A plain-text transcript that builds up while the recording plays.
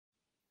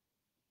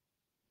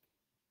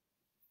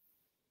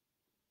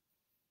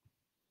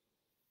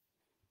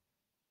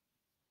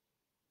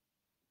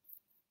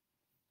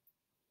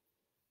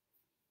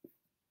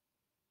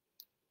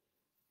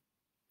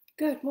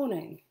Good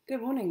morning. Good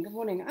morning. Good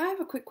morning. I have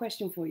a quick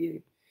question for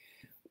you.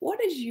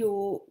 What is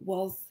your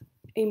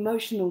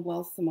emotional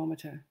wealth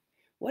thermometer?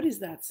 What is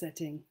that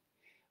setting?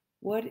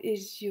 What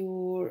is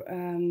your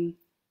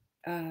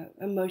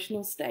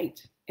emotional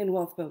state in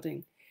wealth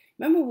building?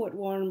 Remember what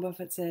Warren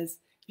Buffett says: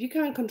 if you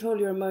can't control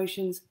your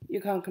emotions, you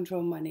can't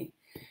control money.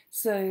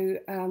 So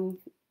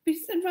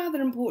it's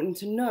rather important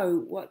to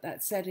know what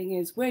that setting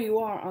is, where you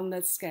are on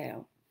that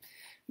scale.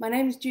 My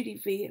name is Judy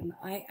V,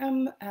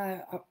 and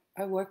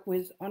I work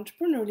with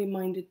entrepreneurially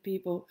minded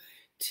people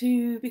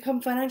to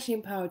become financially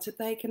empowered so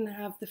they can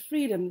have the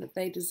freedom that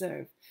they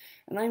deserve.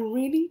 And I'm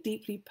really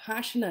deeply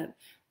passionate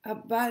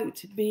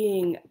about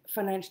being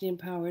financially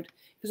empowered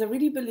because I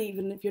really believe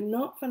in if you're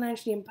not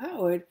financially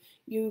empowered,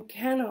 you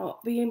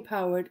cannot be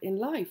empowered in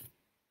life.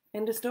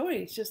 End of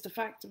story. It's just a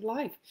fact of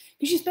life.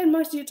 Because you spend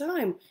most of your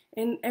time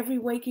in every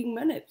waking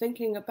minute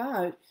thinking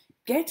about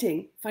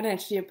getting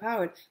financially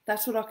empowered.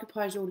 That's what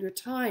occupies all your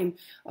time,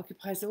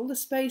 occupies all the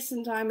space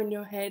and time in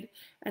your head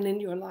and in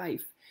your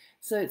life.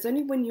 So it's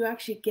only when you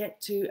actually get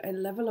to a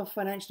level of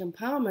financial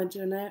empowerment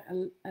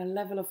and a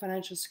level of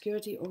financial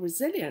security or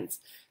resilience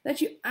that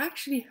you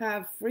actually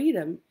have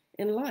freedom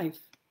in life.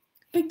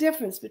 Big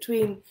difference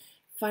between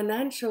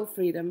financial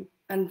freedom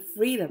and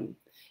freedom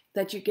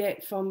that you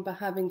get from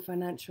having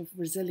financial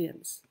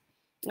resilience.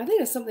 I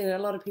think that's something that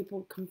a lot of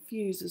people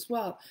confuse as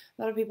well.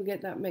 A lot of people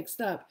get that mixed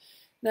up.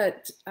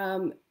 That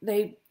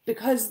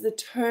because the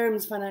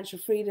terms financial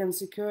freedom,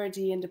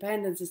 security,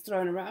 independence is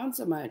thrown around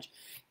so much,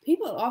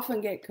 people often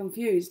get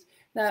confused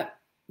that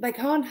they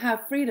can't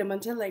have freedom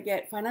until they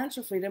get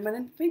financial freedom. And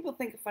then people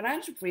think of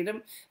financial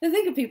freedom, they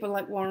think of people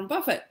like Warren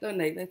Buffett, don't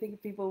they? They think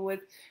of people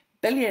with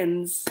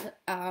billions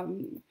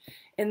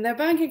in their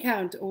bank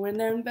account or in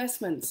their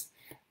investments.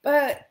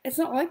 But it's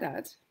not like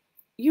that.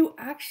 You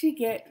actually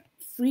get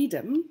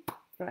freedom,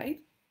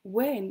 right?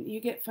 When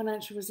you get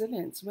financial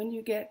resilience, when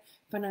you get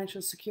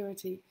financial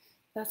security,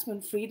 that's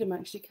when freedom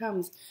actually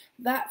comes.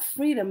 That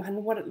freedom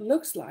and what it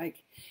looks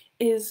like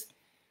is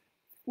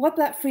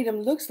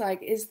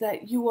that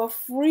you are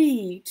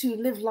free to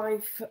live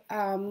life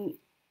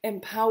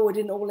empowered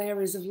in all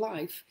areas of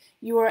life.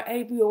 You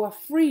are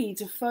free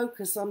to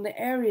focus on the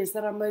areas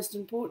that are most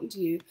important to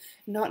you,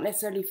 not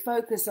necessarily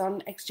focus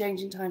on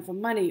exchanging time for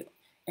money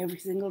every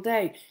single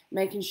day,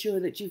 making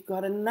sure that you've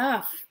got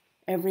enough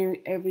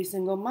every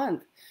single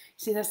month.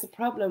 See, that's the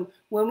problem.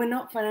 When we're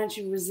not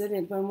financially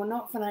resilient, when we're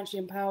not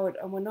financially empowered,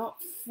 and we're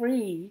not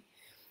free,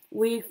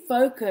 we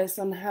focus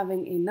on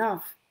having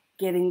enough,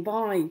 getting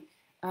by,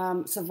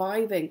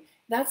 surviving.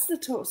 That's the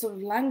sort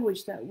of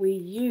language that we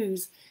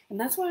use. And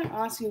that's why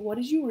I ask you, what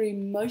is your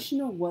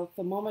emotional wealth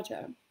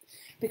thermometer?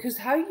 Because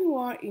how you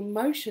are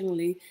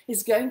emotionally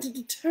is going to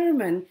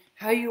determine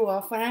how you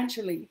are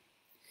financially.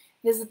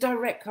 There's a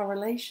direct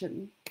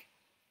correlation.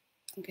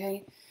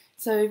 Okay,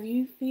 so if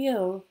you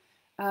feel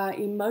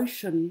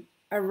emotion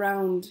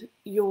around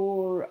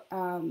your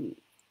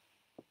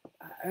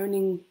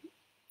earning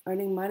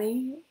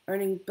money,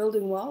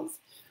 building wealth,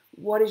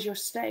 what is your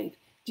state?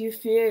 Do you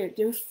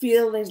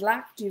feel there's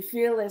lack? Do you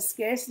feel there's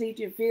scarcity?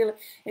 Do you feel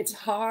it's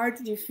hard?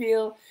 Do you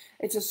feel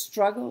it's a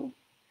struggle?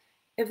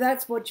 If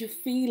that's what you're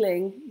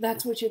feeling,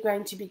 that's what you're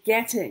going to be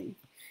getting.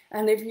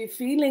 And if you're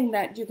feeling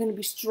that you're going to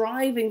be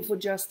striving for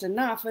just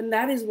enough, and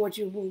that is what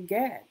you will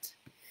get,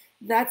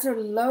 that's a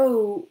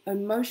low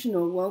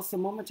emotional wealth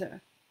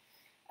thermometer.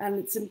 And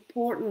it's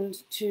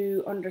important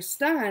to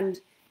understand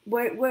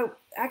where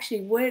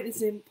it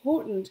is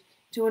important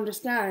to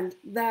understand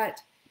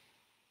that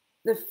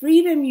the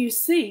freedom you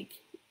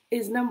seek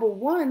is, number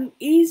one,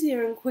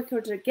 easier and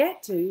quicker to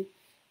get to,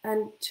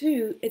 and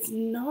two, it's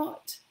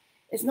not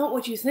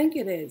what you think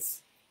it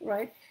is,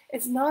 right?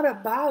 It's not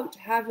about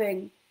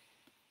having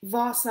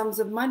vast sums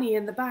of money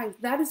in the bank.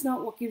 That is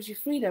not what gives you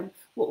freedom.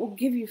 What will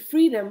give you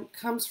freedom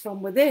comes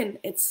from within.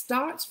 It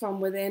starts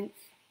from within,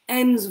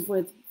 ends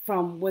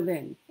from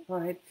within,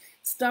 right?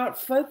 Start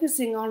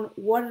focusing on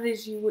what it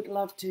is you would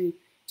love to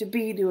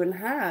be, do, and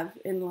have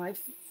in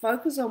life.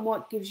 Focus on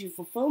what gives you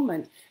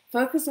fulfillment.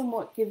 Focus on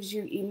what gives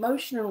you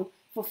emotional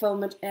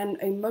fulfillment and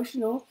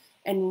emotional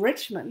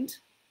enrichment.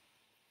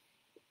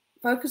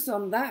 Focus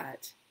on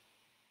that,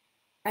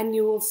 and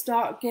you will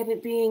start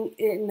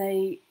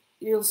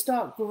you'll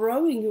start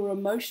growing your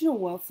emotional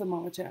wealth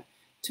thermometer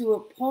to a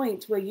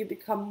point where you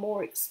become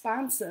more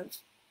expansive,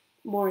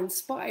 more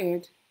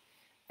inspired.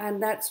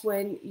 And that's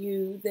when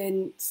you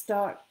then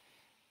start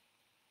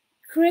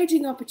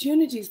creating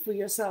opportunities for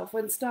yourself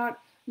and start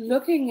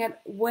looking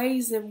at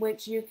ways in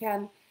which you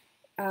can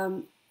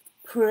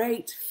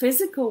create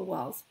physical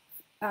wealth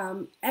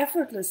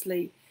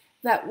effortlessly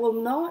that will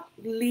not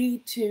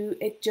lead to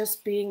it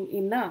just being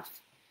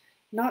enough,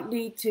 not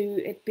lead to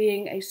it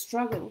being a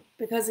struggle.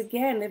 Because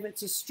again, if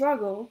it's a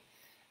struggle,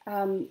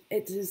 that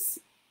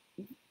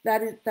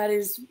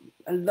is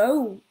a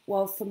low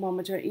wealth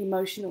thermometer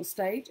emotional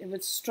state. If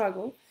it's a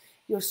struggle,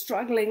 you're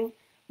struggling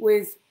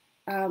with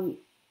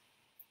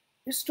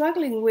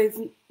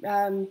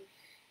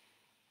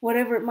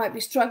whatever it might be,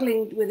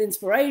 struggling with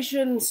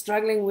inspiration,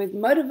 struggling with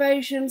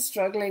motivation,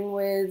 struggling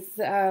with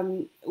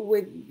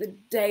the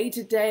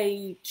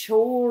day-to-day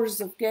chores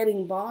of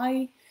getting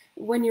by.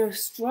 When you're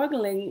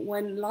struggling,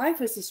 when life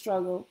is a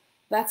struggle,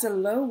 that's a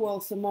low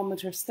wealth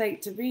thermometer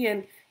state to be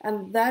in,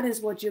 and that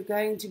is what you're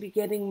going to be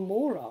getting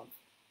more of.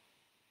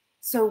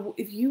 So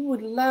if you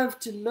would love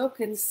to look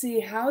and see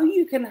how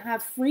you can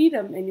have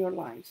freedom in your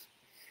life,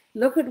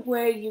 look at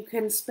where you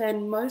can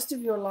spend most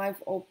of your life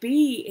or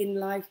be in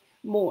life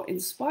more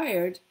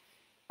inspired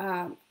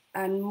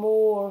and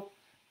more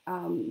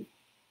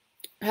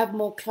have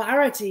more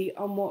clarity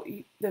on what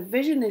the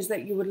vision is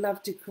that you would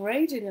love to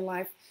create in your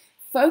life.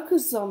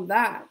 Focus on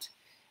that,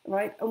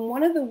 right? And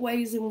one of the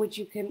ways in which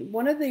you can,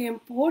 one of the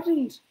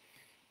important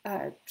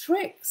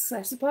tricks,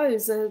 I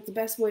suppose, the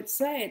best way to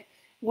say it,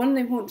 one of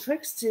the important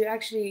tricks to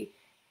actually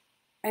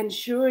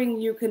ensuring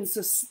you can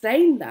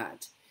sustain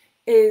that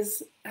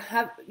is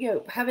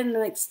having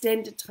an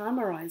extended time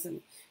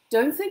horizon.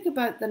 Don't think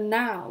about the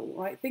now,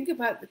 right? Think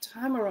about the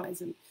time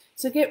horizon.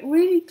 So get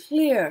really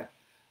clear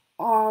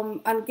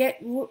and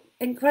get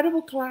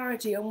incredible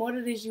clarity on what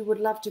it is you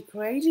would love to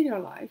create in your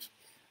life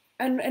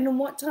and in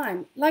what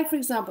time. Like, for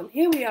example,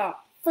 here we are,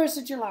 1st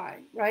of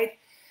July, right?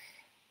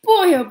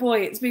 Boy, oh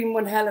boy, it's been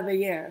one hell of a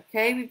year,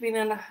 okay? We've been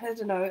in, I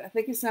don't know, I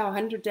think it's now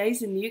 100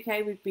 days in the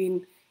UK. We've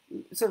been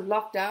sort of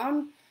locked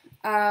down.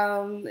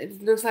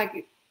 It looks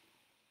like,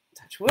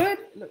 touch wood,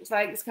 it looks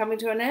like it's coming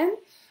to an end.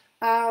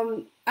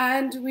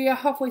 And we are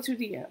halfway through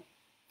the year.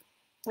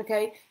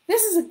 Okay,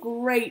 this is a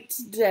great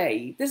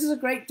day. This is a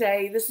great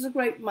day. This is a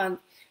great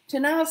month to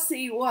now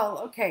see, well,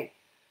 okay,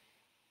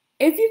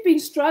 if you've been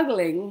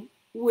struggling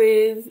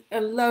with a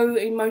low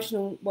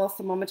emotional wealth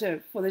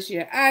thermometer for this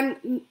year,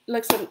 and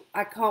listen,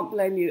 I can't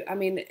blame you. I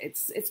mean,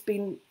 it's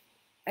been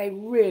a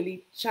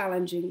really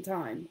challenging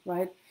time,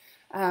 right?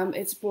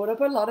 It's brought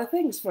up a lot of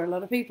things for a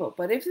lot of people.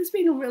 But if there's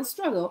been a real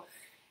struggle,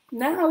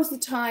 now is the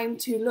time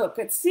to look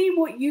and see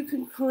what you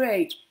can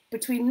create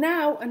between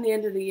now and the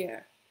end of the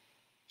year.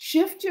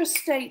 Shift your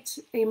state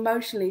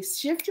emotionally,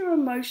 shift your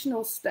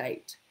emotional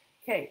state.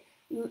 Okay,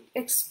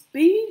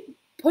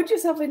 put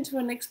yourself into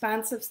an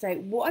expansive state.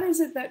 What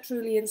is it that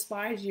truly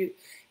inspires you?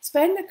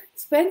 Spend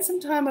some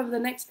time over the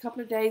next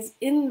couple of days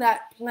in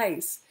that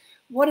place.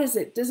 What is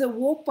it? Does it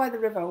walk by the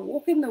river, a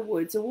walk in the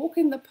woods, a walk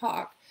in the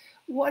park?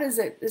 What is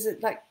it? Is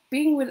it like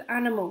being with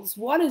animals?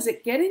 What is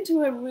it? Get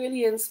into a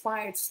really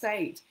inspired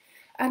state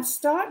and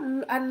start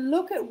and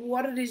look at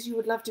what it is you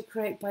would love to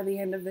create by the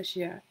end of this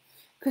year.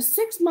 Because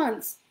 6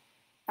 months,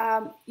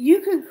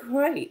 you can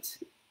create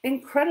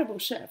incredible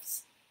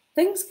shifts.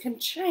 Things can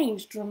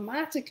change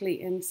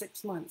dramatically in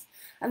 6 months.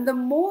 And the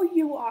more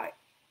you are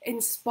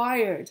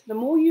inspired, the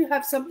more you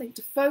have something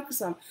to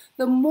focus on,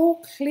 the more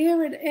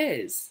clear it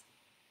is.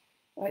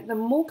 Right? The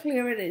more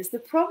clear it is. The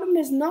problem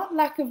is not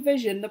lack of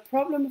vision. The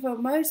problem for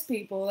most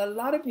people, a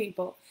lot of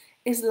people,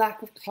 is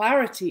lack of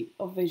clarity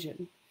of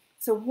vision.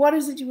 So what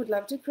is it you would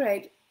love to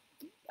create?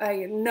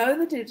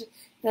 Know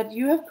that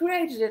you have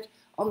created it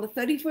on the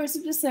 31st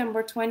of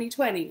December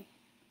 2020.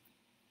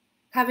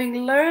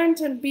 Having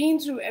learned and been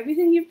through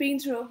everything you've been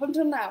through up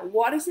until now,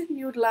 what is it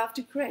you would love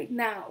to create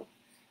now?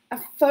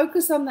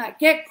 Focus on that.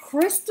 Get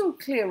crystal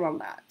clear on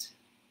that.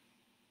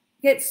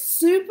 Get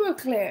super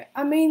clear.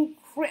 I mean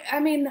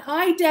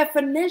high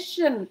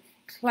definition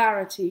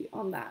clarity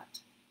on that.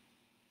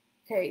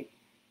 Okay.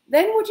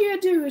 Then what you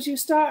do is you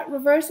start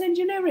reverse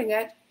engineering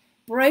it.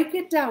 Break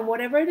it down,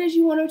 whatever it is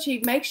you want to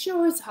achieve. Make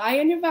sure it's high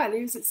in your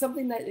values. It's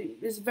something that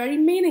is very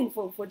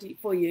meaningful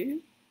for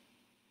you.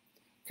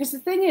 Because the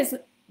thing is,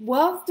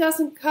 wealth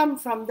doesn't come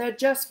from the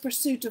just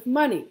pursuit of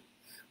money.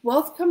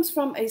 Wealth comes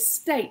from a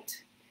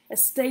state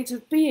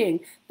of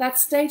being. That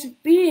state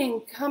of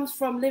being comes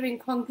from living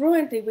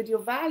congruently with your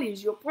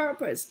values, your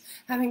purpose,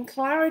 having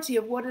clarity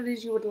of what it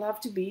is you would love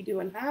to be, do,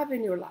 and have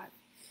in your life.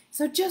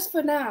 So just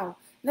for now,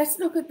 let's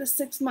look at the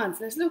 6 months.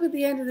 Let's look at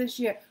the end of this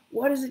year.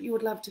 What is it you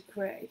would love to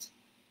create?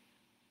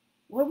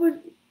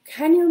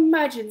 Can you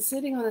imagine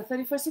sitting on the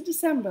 31st of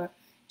December,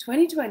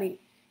 2020,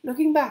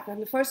 looking back on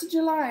the 1st of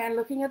July and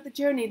looking at the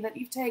journey that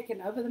you've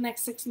taken over the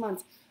next 6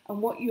 months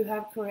and what you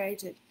have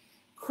created?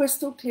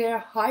 Crystal clear,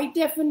 high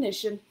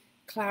definition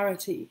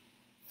clarity,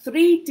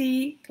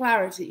 3D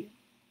clarity.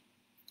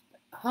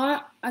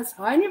 As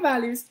high in your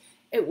values,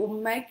 it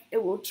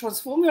will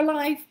transform your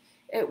life.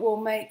 It will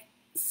make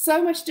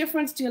so much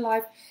difference to your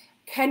life.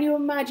 Can you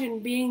imagine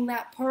being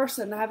that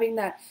person, having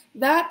that?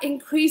 That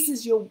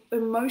increases your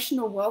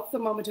emotional wealth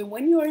thermometer.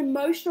 When your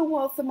emotional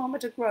wealth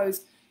thermometer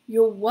grows,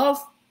 your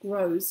wealth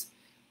grows,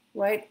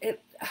 right?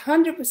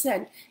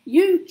 100%.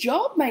 Your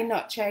job may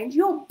not change.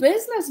 Your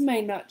business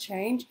may not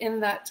change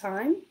in that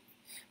time,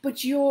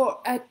 but your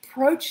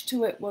approach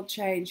to it will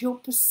change. Your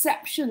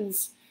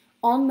perceptions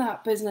on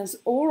that business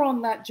or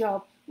on that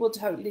job will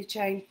totally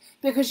change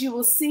because you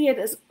will see it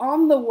as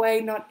on the way,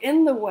 not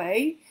in the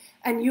way.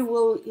 And you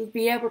will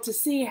be able to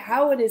see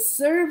how it is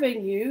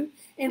serving you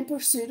in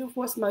pursuit of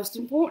what's most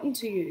important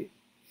to you.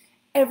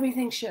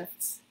 Everything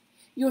shifts.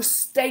 Your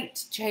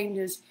state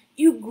changes.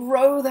 you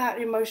grow that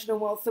emotional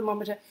wealth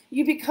thermometer.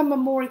 You become a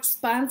more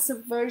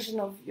expansive version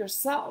of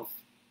yourself.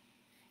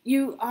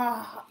 You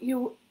are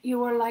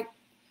like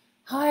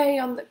high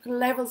on the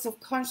levels of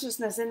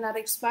consciousness in that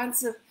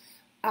expansive,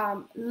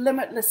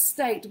 limitless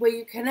state where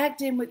you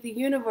connect in with the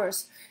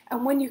universe.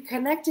 And when you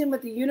connect in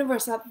with the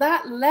universe at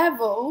that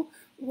level,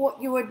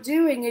 what you are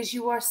doing is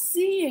you are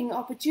seeing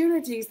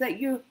opportunities that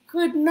you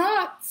could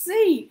not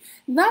see.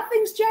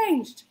 Nothing's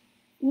changed.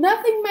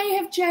 Nothing may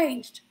have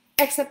changed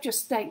except your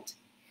state.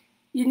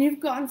 And you've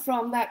gone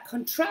from that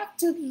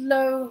contracted,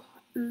 low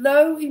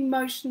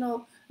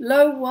emotional,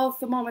 low wealth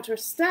thermometer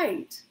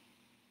state,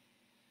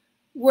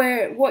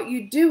 where what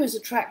you do is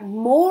attract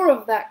more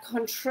of that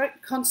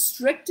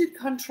contracted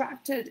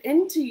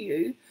into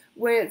you,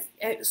 where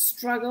it's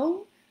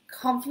struggle,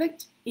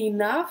 conflict,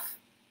 enough.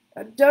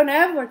 Don't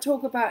ever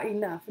talk about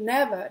enough.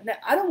 Never.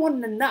 I don't want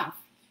an enough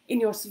in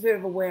your sphere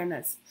of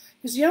awareness.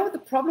 Because you know what the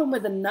problem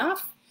with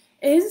enough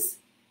is?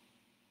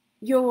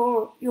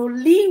 Your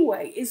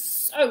leeway is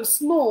so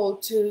small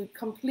to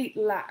complete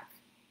lack.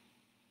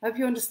 I hope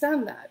you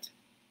understand that.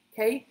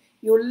 Okay?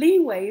 Your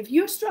leeway, if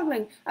you're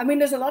struggling, I mean,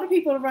 there's a lot of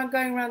people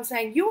going around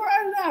saying, you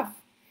are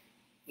enough.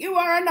 You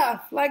are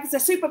enough. Like it's a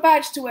super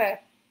badge to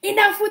wear.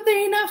 Enough with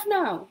the enough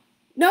now.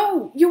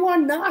 No, you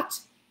are not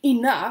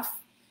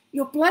enough.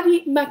 You're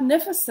bloody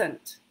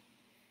magnificent.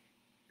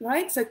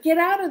 Right? So get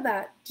out of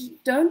that.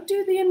 Don't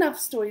do the enough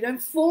story.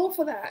 Don't fall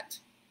for that.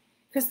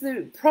 Because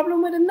the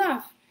problem with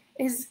enough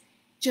is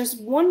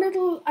just one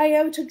little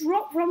iota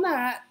drop from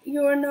that,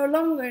 you're no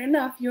longer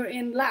enough. You're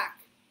in lack.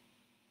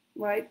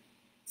 Right?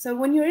 So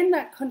when you're in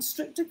that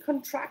constricted,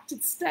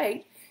 contracted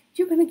state,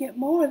 you're going to get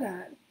more of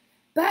that.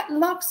 That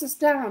locks us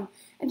down.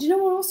 And you know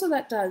what also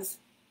that does?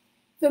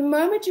 The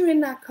moment you're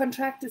in that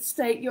contracted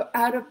state, you're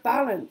out of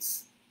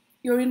balance.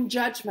 You're in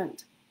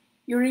judgment.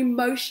 You're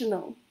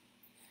emotional.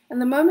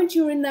 And the moment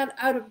you're in that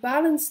out of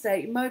balance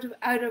state,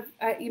 out of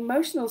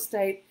emotional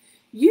state,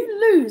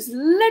 you lose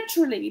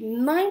literally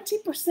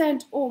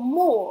 90% or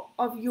more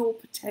of your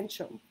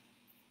potential.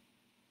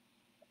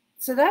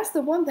 So that's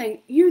the one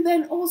thing. You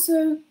then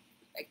also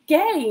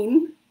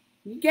gain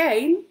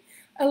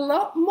a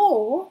lot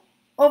more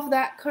of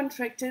that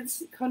constricted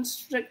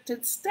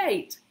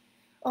state,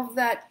 of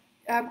that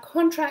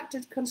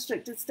contracted,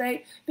 constricted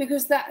state,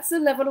 because that's the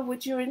level at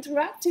which you're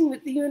interacting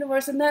with the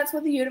universe, and that's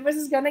what the universe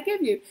is going to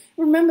give you.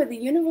 Remember, the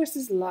universe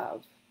is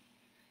love.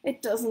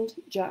 It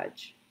doesn't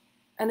judge,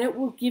 and it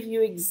will give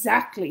you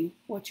exactly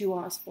what you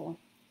ask for.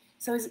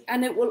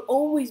 And it will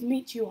always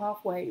meet you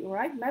halfway,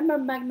 right? Remember,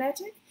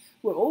 magnetic?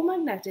 We're all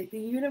magnetic. The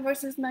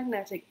universe is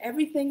magnetic.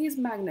 Everything is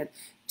magnet.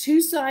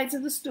 Two sides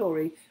of the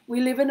story.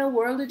 We live in a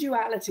world of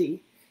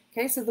duality.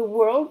 Okay, so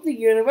the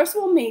universe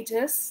will meet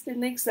us in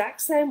the exact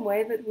same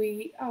way that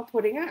we are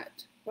putting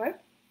out, right?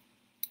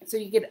 So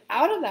you get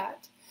out of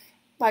that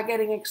by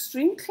getting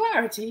extreme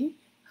clarity,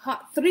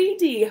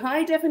 3D,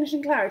 high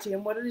definition clarity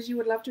on what it is you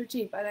would love to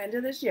achieve by the end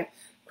of this year.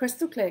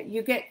 Crystal clear.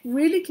 You get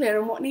really clear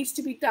on what needs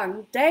to be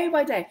done day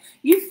by day.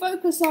 You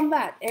focus on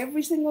that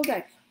every single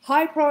day.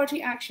 High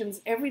priority actions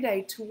every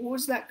day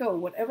towards that goal,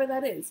 whatever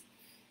that is.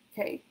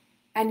 Okay,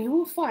 and you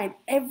will find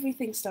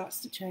everything starts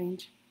to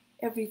change.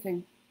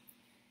 Everything.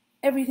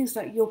 Everything's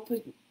like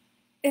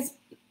it's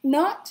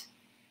not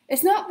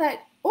that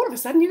all of a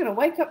sudden you're going to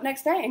wake up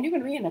next day and you're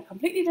going to be in a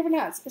completely different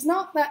house. It's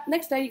not that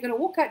next day you're going to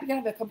walk out, you're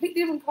going to have a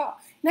completely different car.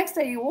 Next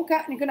day you walk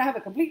out and you're going to have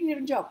a completely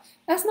different job.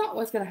 That's not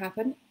what's going to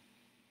happen.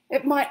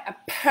 It might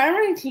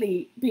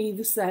apparently be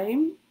the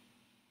same,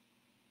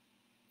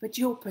 but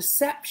your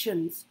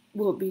perceptions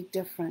will be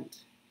different.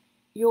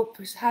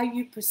 How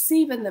you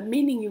perceive and the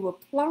meaning you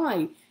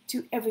apply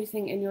to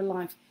everything in your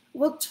life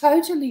will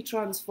totally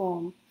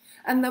transform.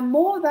 And the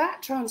more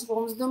that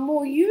transforms, the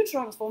more you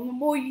transform, the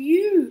more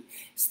you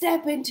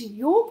step into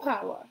your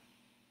power,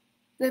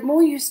 the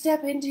more you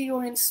step into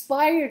your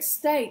inspired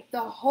state,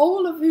 the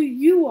whole of who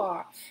you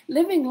are,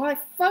 living life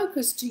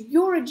focused to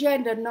your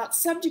agenda, not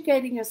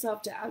subjugating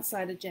yourself to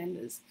outside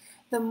agendas,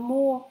 the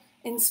more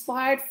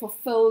inspired,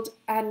 fulfilled,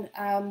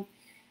 and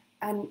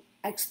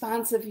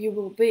expansive you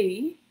will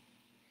be.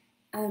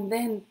 And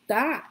then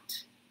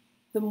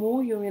the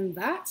more you're in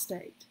that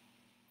state,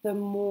 the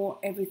more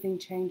everything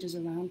changes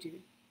around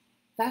you.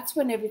 That's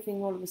when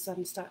everything all of a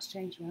sudden starts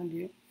changing around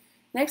you.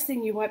 Next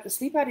thing, you wipe the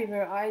sleep out of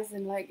your eyes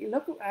and you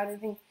look around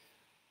and think,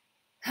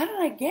 how did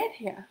I get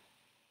here?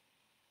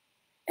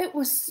 It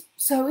was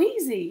so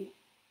easy.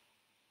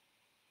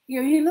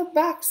 You look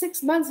back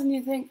 6 months and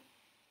you think,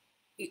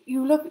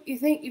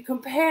 you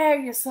compare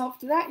yourself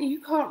to that and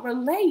you can't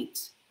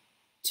relate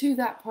to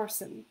that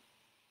person.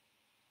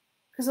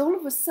 Because all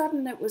of a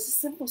sudden it was a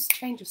simple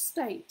change of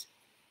state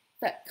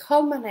that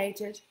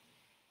culminated,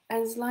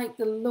 and it's like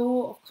the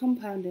law of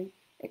compounding.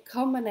 It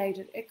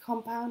culminated, it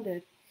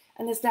compounded.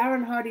 And as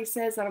Darren Hardy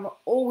says, and I'm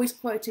always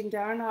quoting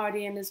Darren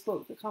Hardy in his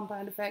book, The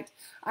Compound Effect,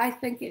 I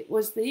think it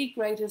was the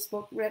greatest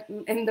book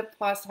written in the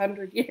past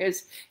 100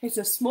 years. It's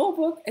a small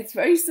book, it's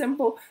very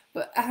simple,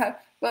 but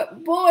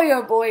boy,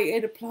 oh boy,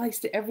 it applies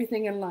to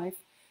everything in life.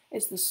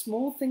 It's the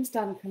small things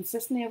done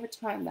consistently over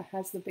time that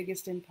has the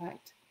biggest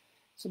impact.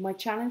 So my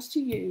challenge to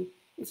you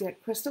is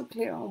get crystal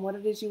clear on what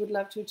it is you would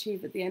love to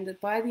achieve by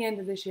the end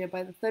of this year,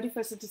 by the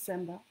 31st of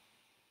December.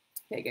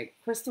 Okay, get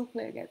crystal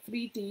clear, get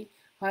 3D,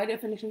 high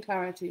definition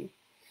clarity,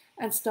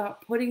 and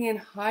start putting in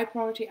high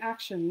priority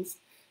actions,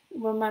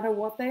 no matter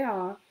what they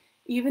are,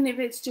 even if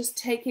it's just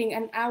taking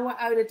an hour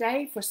out a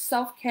day for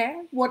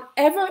self-care,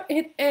 whatever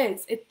it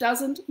is, it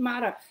doesn't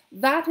matter.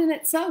 That in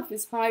itself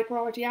is high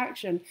priority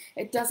action.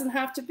 It doesn't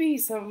have to be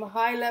some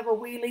high level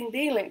wheeling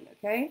dealing,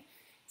 okay?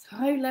 It's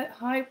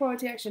high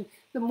priority action.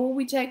 The more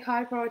we take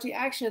high priority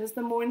actions,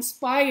 the more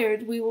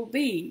inspired we will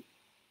be.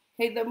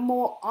 Okay, the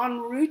more en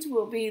route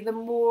we'll be, the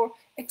more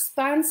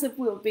expansive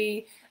we'll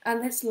be.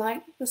 And it's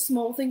like the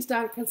small things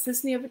done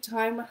consistently over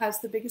time has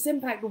the biggest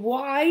impact.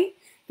 Why?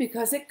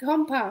 Because it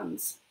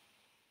compounds.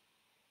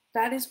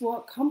 That is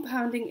what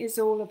compounding is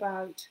all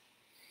about.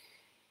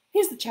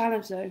 Here's the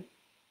challenge though,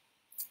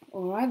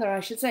 or rather I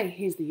should say,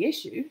 here's the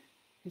issue,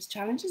 because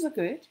challenges are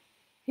good.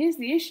 Here's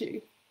the issue,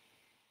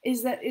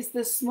 is that it's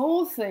the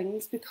small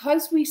things,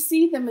 because we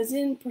see them as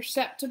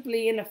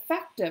imperceptibly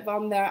ineffective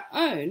on their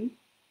own,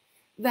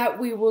 that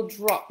we will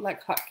drop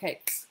like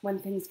hotcakes when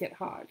things get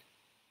hard,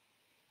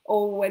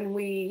 or when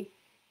we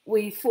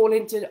fall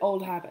into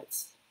old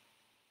habits,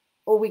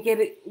 or we get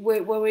it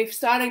where we're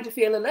starting to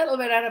feel a little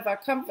bit out of our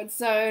comfort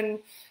zone,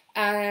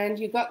 and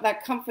you got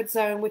that comfort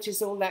zone, which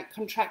is all that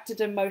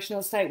contracted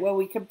emotional state where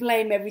we can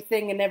blame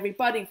everything and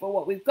everybody for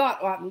what we've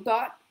got or haven't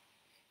got.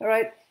 All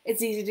right,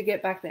 it's easy to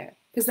get back there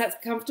because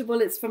that's comfortable,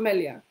 it's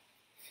familiar.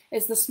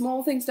 It's the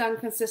small things done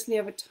consistently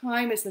over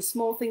time. It's the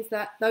small things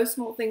those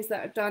small things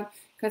that are done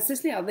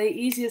consistently are the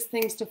easiest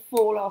things to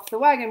fall off the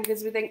wagon,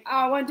 because we think, oh,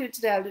 I won't do it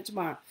today, I'll do it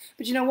tomorrow.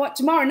 But you know what?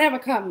 Tomorrow never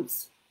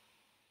comes.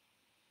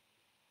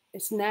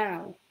 It's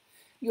now.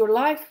 Your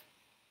life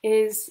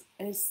is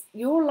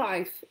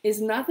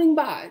nothing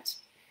but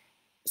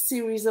a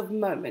series of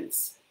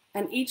moments,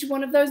 and each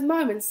one of those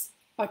moments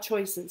are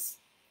choices.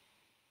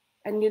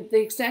 And the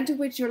extent to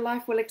which your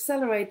life will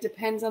accelerate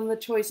depends on the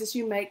choices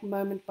you make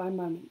moment by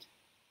moment.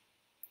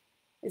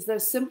 It's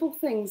those simple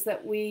things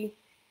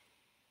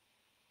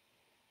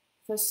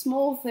those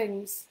small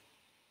things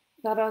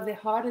that are the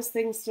hardest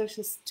things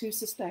to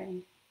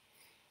sustain.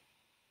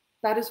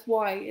 That is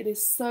why it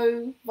is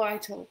so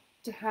vital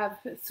to have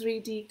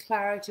 3D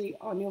clarity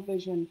on your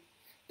vision,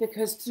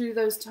 because through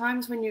those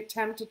times when you're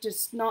tempted to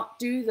not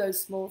do those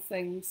small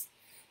things,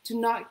 to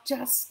not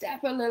just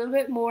step a little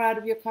bit more out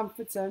of your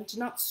comfort zone, to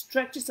not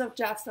stretch yourself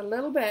just a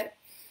little bit,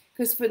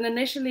 because for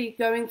initially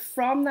going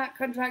from that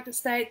contracted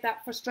state,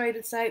 that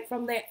frustrated state,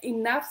 from the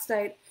enough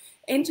state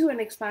into an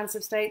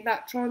expansive state,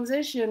 that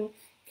transition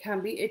can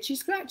be itchy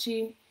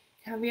scratchy,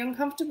 can be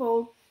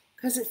uncomfortable,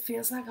 because it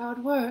feels like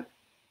hard work,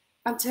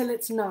 until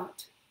it's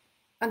not,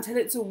 until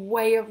it's a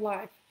way of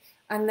life.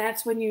 And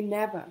that's when you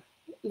never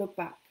look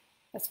back.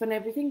 That's when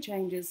everything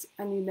changes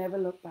and you never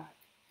look back.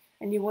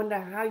 And you wonder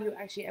how you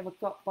actually ever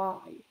got by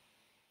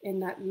in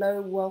that low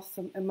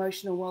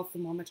emotional wealth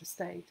thermometer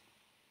state.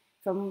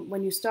 From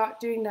when you start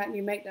doing that and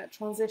you make that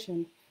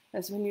transition,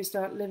 that's when you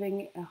start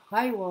living a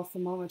high wealth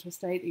thermometer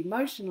state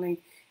emotionally,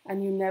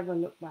 and you never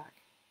look back.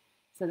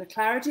 So the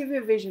clarity of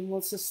your vision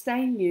will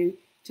sustain you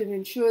to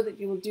ensure that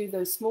you will do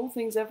those small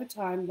things over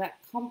time that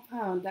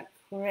compound, that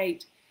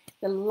create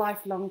the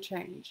lifelong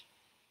change.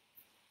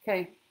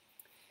 Okay,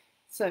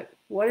 so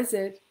what is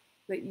it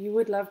that you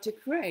would love to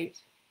create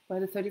by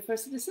the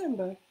 31st of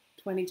December,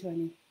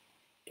 2020?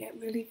 Get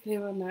really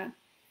clear on that.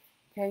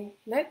 Okay,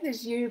 let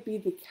this year be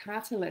the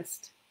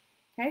catalyst.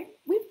 Okay,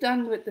 we've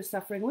done with the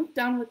suffering, we've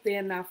done with the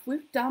enough,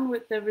 we've done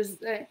with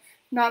the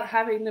not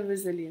having the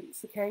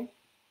resilience. Okay,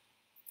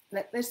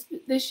 let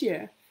this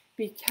year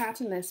be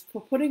catalyst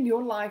for putting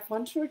your life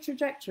onto a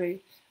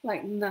trajectory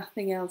like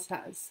nothing else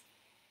has.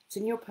 It's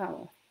in your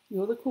power.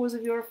 You're the cause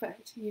of your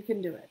effect. You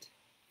can do it.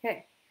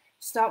 Okay,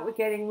 start with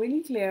getting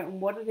really clear on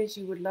what it is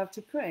you would love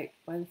to create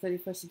by the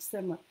 31st of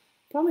December.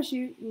 I promise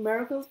you,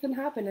 miracles can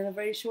happen in a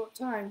very short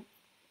time.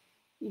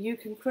 You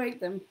can create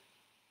them.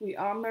 We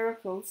are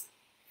miracles.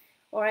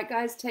 All right,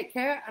 guys, take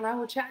care, and I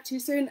will chat to you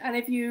soon. And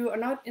if you are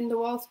not in the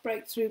Wealth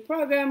Breakthrough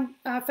Program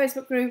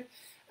Facebook group,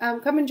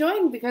 come and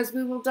join, because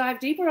we will dive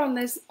deeper on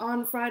this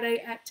on Friday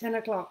at 10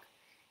 o'clock.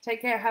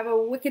 Take care. Have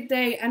a wicked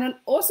day and an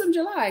awesome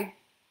July.